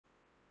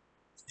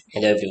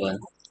Hello everyone,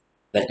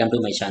 welcome to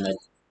my channel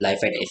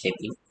Life at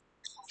SAP.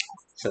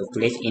 So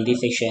today's in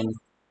this section,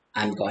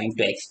 I'm going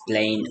to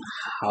explain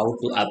how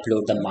to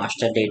upload the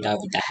master data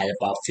with the help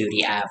of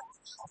Fiori app,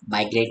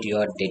 migrate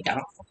your data.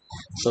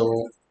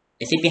 So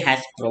SAP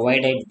has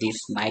provided this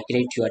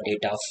migrate your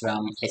data from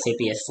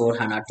SAP S4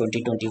 HANA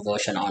 2020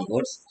 version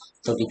onwards.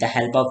 So with the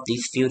help of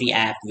this Fiori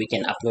app, we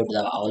can upload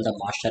all the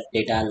master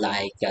data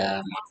like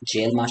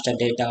jail master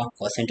data,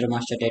 cost center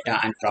master data,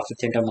 and profit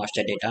center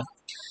master data.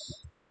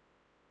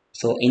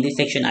 So in this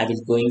section I will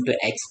going to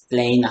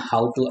explain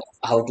how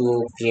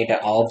to create an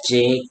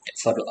object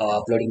for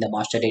uploading the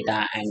master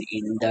data, and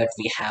in that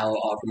we have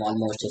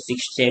almost 6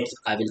 steps.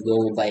 I will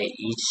go by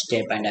each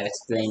step and I will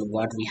explain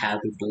what we have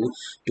to do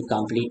to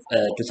complete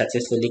to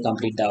successfully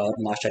complete the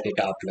master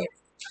data upload.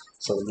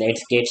 So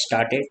let's get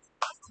started.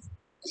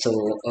 So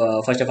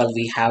first of all,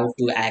 we have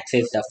to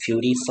access the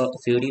Fury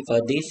for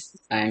this,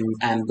 and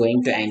I'm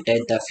going to enter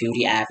the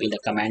Fury app in the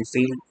command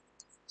field.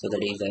 So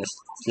that is a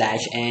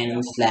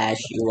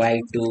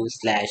 /n/ui2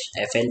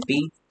 /flp,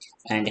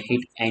 and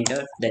hit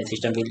enter. Then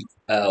system will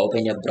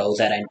open your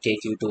browser and take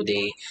you to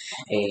the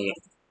uh,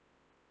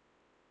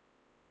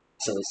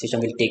 system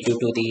will take you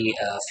to the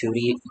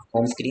Fury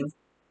home screen.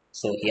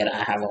 So here I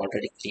have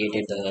already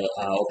created the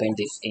opened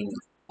this in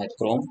my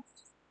Chrome.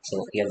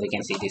 So here we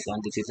can see this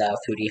one. This is a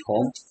Fury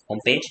home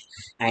page,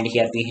 and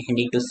here we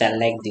need to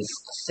select this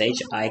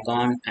search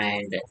icon,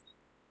 and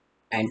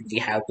we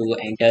have to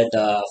enter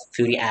the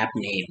Fury app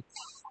name.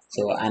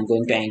 So I'm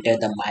going to enter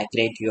the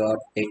migrate your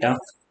data.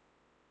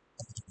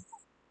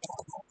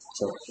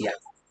 So yeah,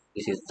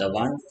 this is the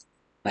one,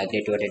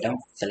 migrate your data.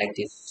 Select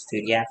this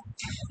area,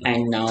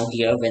 and now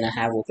here when I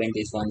have opened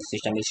this one,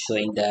 system is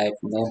showing that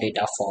no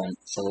data found.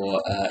 So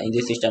in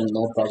this system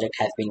no project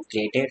has been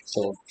created.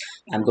 So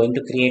I'm going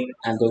to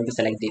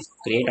select this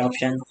create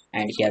option,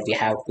 and here we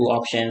have two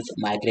options: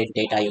 migrate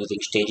data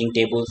using staging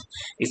tables.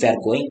 If we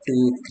are going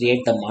to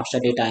create the master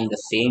data in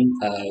the same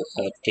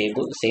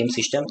table, same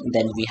system,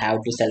 then we have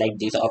to select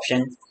this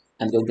option.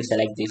 I'm going to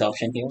select this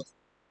option here.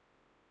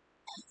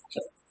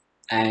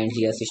 And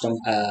here system,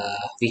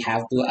 we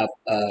have to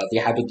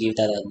give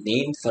the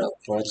name for a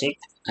project.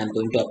 I'm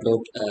going to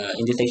upload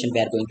in this section we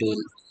are going to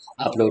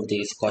upload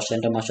this cost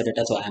center master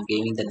data, so I'm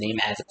giving the name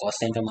as cost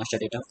center master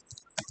data.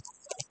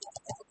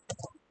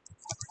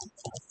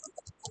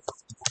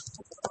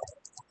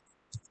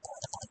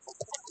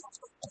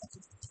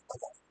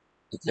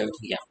 Upload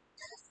here.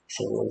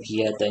 So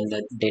here then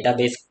the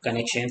database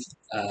connections,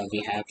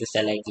 we have to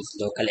select this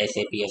local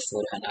SAP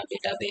S4 HANA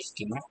database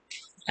schema,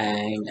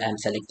 and I'm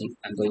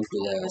going to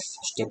the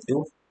step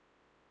 2.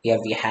 Here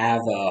we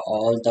have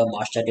all the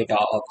master data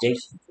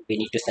objects. We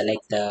need to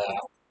select the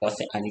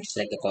I need to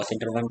select the cost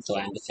center one. So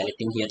I'm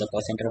selecting here the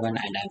cost center one,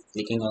 and I'm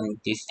clicking on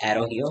this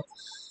arrow here,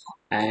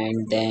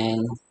 and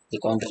then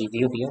click on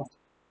review here.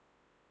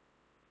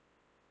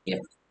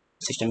 Yeah,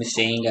 system is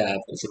saying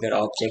consider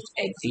object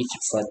exist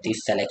for this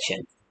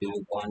selection. Do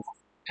you want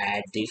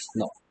add this?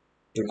 No,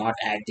 do not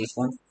add this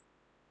one.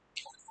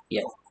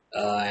 Yeah,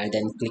 and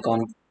then click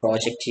on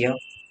project here.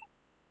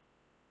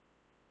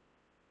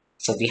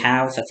 So we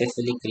have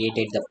successfully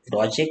created the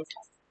project,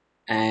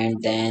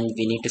 and then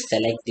we need to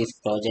select this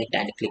project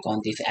and click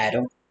on this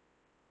arrow,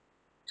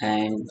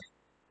 and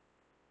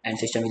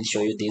system will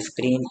show you this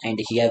screen. And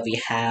here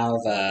we have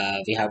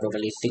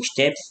totally 6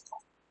 steps.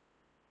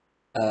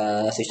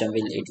 System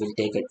will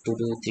take 2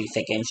 to 3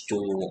 seconds to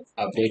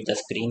update the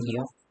screen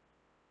here.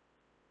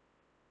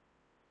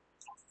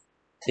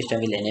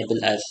 System will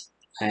enable us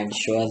and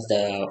show us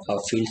the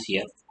fields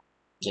here.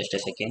 Just a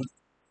second.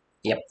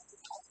 Yep.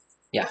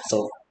 Yeah,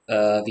 so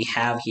we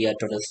have here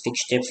total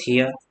 6 steps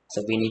here,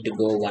 so we need to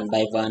go one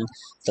by one.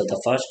 So the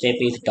first step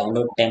is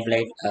download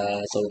template.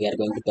 So we are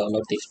going to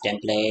download this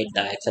template,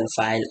 the Excel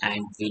file,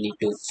 and we need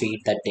to feed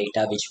the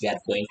data which we are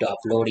going to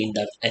upload in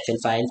the Excel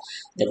file.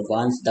 Then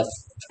once the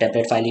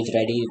template file is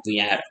ready, we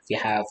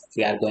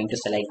are going to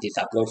select this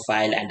upload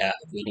file, and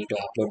we need to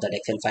upload that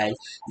Excel file.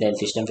 Then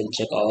system will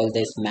check all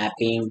this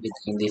mapping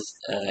in this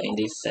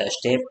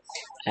step,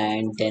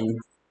 and then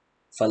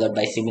followed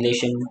by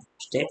simulation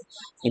step.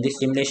 In this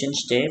simulation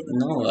step,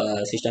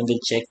 no system will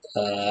check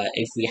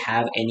if we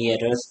have any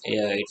errors.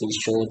 It will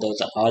show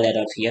those all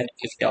errors here.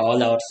 If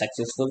all are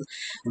successful,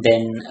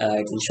 then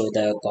it will show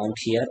the count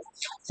here.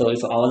 So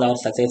if all are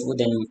successful,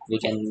 then we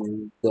can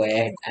go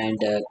ahead and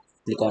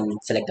click on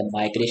select the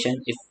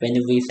migration. If when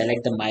we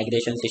select the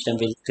migration, system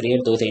will create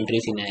those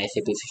entries in an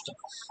SAP system.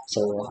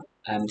 So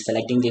I'm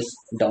selecting this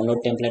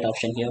download template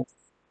option here.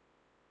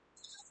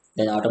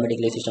 Then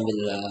automatically system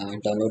will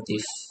download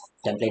this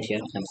template here.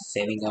 I'm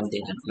saving on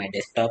my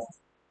desktop,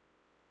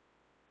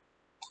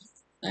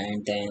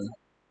 and then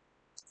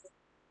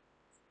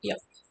yeah.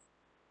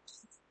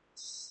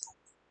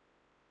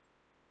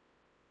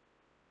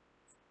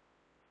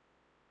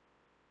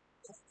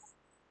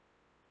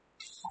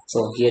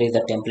 So here is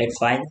the template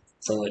file.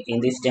 So in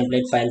this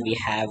template file we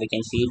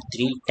can see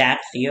 3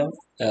 tabs here.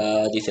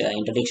 This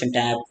introduction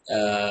tab,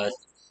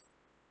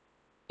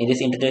 In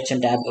this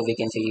introduction tab, we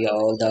can see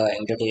all the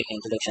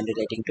introduction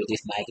relating to this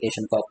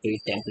migration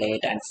cockpit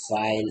template and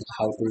file.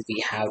 How do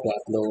we have to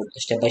upload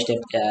step by step?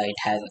 It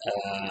has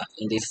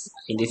in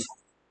this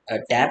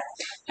tab,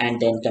 and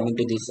then coming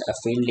to this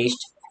field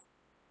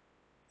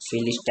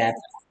list tab.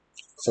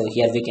 So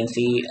here we can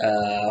see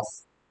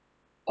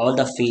all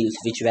the fields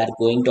which we are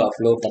going to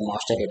upload the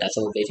master data.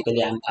 So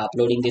basically I'm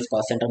uploading this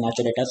cost center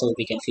master data, so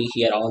we can see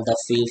here all the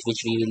fields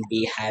which we will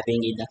be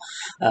having in the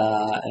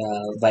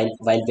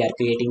while we are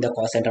creating the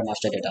cost center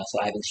master data. So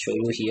I will show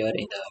you here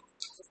in the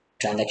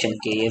transaction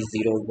case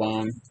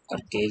 01 or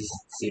case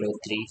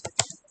 03.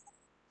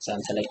 So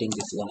I'm selecting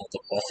this one of the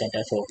cost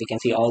center, so we can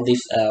see all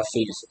these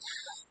fields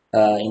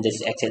in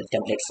this excel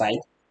template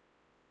file.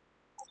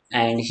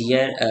 And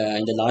here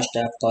in the last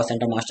cost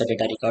center master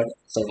data record,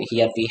 so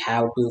here we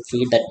have to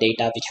feed the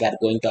data which we are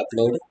going to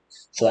upload.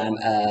 So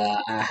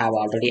I have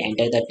already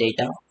entered the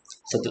data.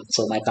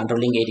 So my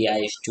controlling area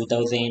is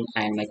 2000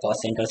 and my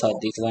cost centers are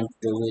this one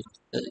to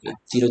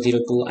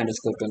 002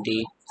 underscore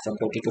 20 from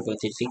 20 to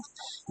 26.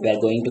 We are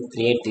going to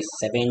create these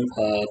 7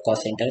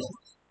 cost centers,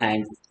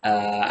 and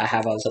I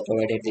have also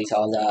provided this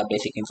all the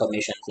basic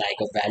information like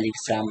a valid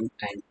from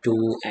and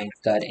to and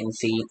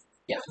currency.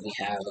 Yeah, we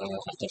have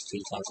other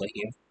fields also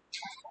here.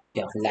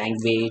 Yeah,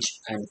 language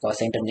and cost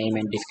center name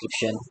and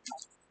description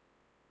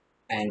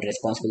and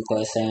responsible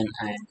person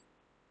and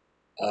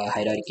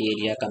hierarchy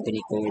area, company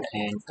code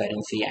and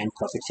currency and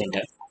profit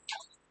center.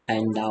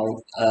 And now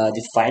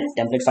this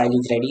template file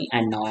is ready,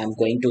 and now I'm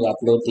going to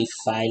upload this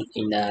file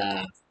in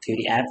the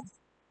Fiori app.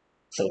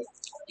 So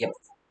yep,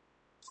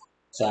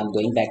 so I'm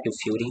going back to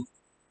Fiori.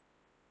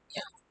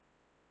 Yeah,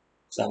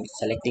 so I'm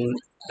selecting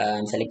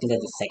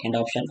the second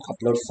option,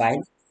 upload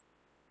file.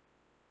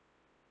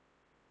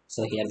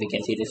 So here we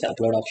can see this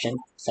upload option.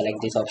 Select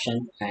this option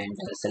and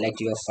select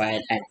your file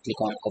and click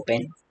on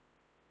open.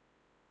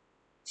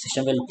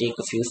 System will take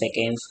a few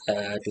seconds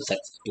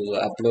to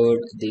upload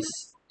this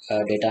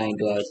data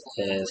into our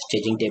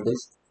staging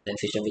tables. Then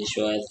system will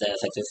show us the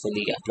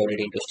successfully uploaded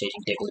into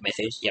staging tables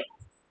message. Yep,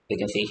 we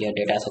can see here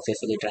data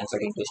successfully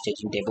transferred into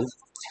staging tables.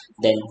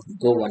 Then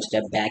go one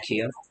step back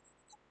here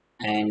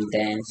and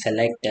then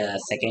select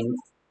second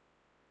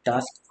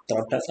task,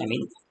 third task, I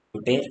mean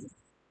prepare,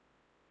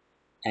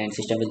 and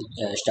system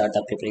will start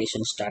the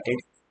preparation started.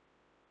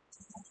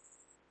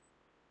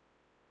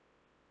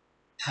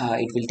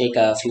 It will take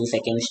a few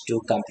seconds to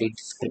complete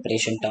this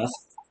preparation task.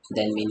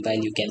 Then meanwhile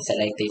you can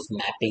select this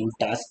mapping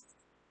task.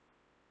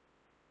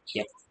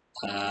 Yep.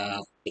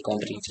 Click on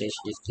refresh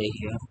display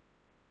here.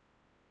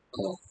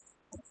 Oh,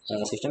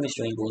 system is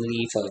showing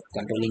only for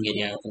controlling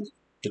area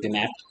to be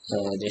mapped.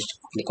 Just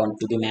click on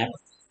to be mapped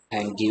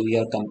and give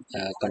your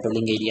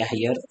controlling area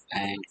here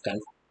and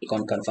click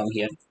on confirm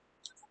here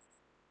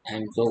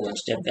and go one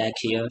step back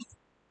here.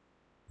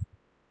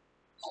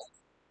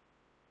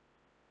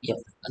 Yep.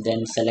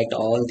 Then select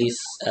all these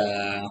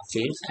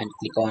fields and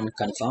click on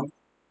confirm.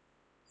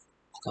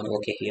 Click on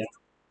OK here.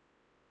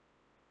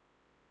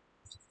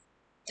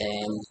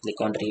 Then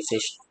click on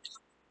refresh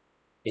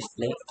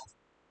display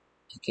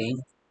again.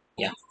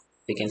 Yeah,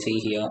 we can see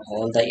here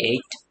all the 8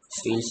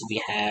 fields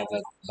we have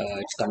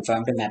it's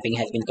confirmed, mapping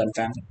has been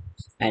confirmed.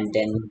 And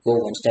then go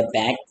one step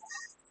back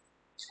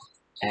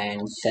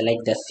and select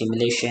the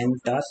simulation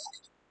task.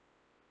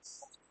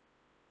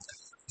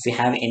 If you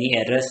have any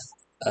errors,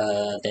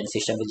 then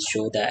system will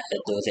show that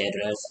those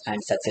errors and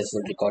successful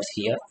records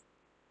here.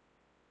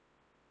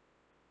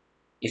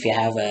 If you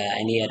have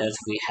any errors,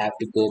 we have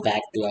to go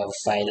back to our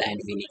file and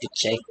we need to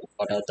check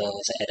what are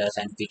those errors,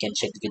 and we can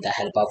check with the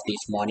help of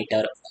this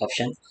monitor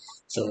option.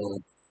 So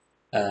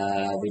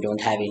we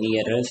don't have any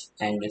errors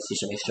and the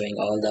system is showing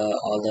all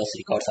those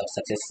records are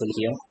successful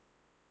here.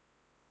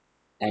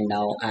 And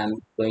now I'm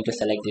going to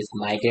select this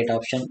migrate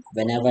option.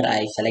 Whenever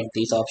I select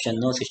this option,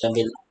 no system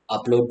will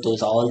upload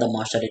those all the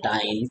master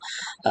data in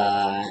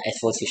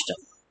S4 system.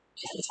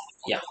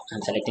 Yeah,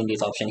 I'm selecting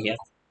this option here.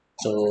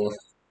 So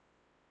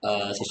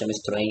system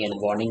is throwing a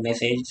warning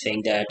message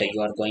saying that you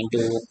are going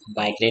to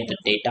migrate the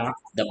data.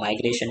 The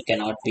migration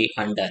cannot be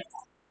undone.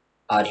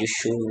 Are you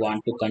sure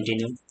want to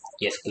continue?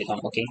 Yes, click on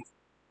OK.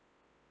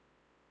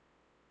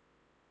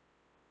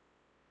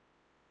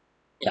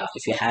 Yeah,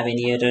 if you have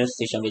any errors,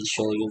 system will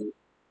show you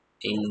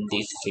in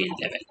this field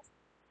level.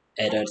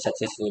 Error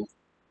successful,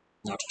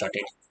 not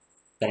started.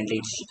 Currently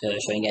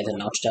it's showing as a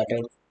not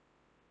started.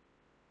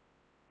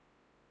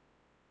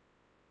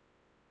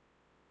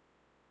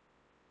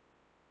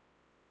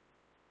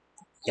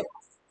 Yep.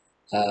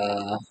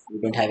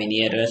 We don't have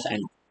any errors,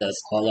 and the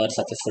all our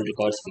successful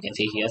records we can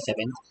see here 7.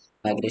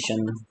 Migration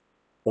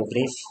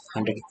progress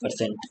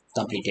 100%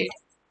 completed.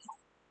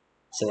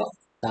 So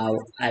now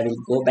I will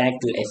go back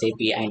to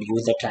SAP and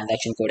use the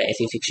transaction code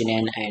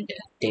SE69 and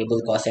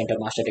table cost center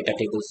master data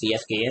table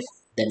CSKS.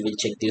 Then we'll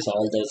check this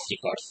all those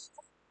records.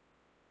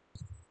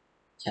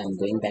 I'm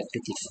going back to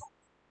this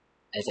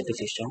SAP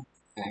system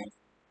and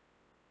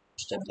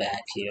step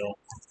back here,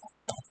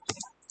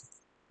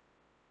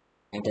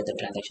 enter the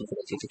transaction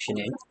code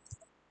SE69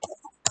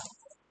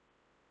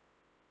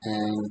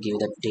 and give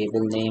the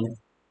table name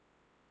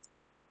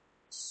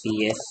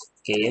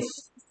CSKS,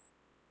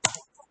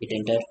 hit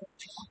enter,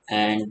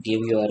 and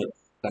give your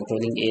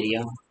controlling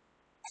area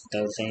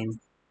 1000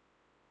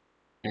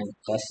 and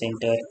cost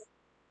center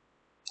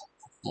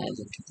as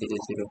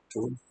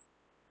 002,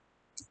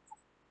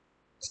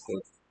 let's go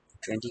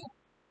 20,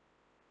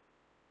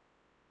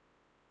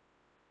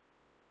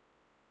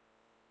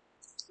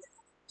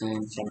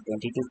 and from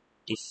 20 to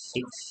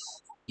 26,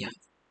 yeah,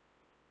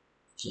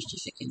 just a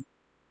second,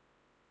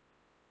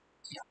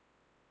 yeah,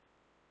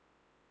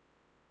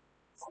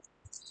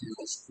 and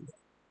let's go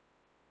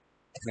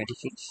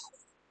 26,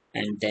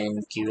 and then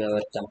give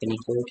our company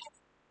code,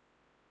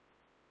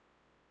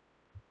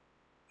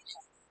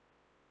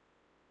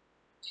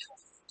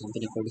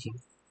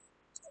 here,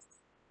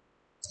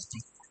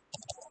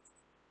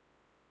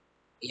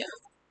 yeah,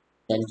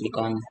 then click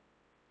on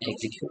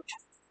execute.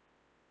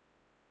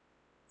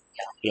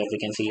 Here we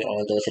can see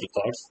all those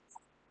records,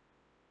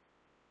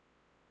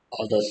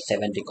 all those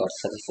 7 records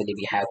successfully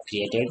we have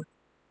created.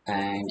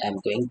 And I'm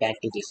going back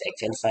to this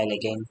Excel file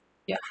again.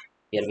 Yeah,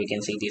 here we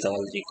can see these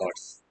all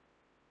records.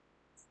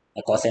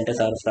 The cost centers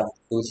are from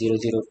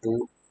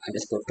 2002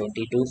 underscore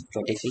 22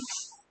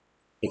 26.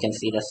 You can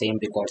see the same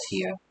records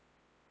here.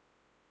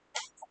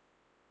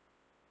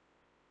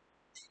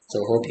 So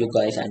hope you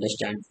guys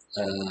understand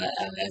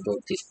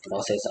about this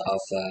process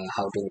of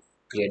how to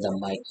create the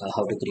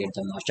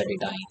master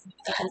data in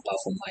the help of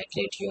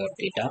migrate your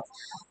data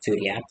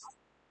Fiori app.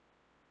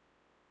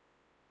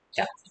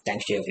 Yeah,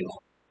 thanks to everyone.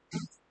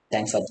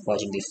 Thanks for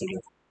watching this video.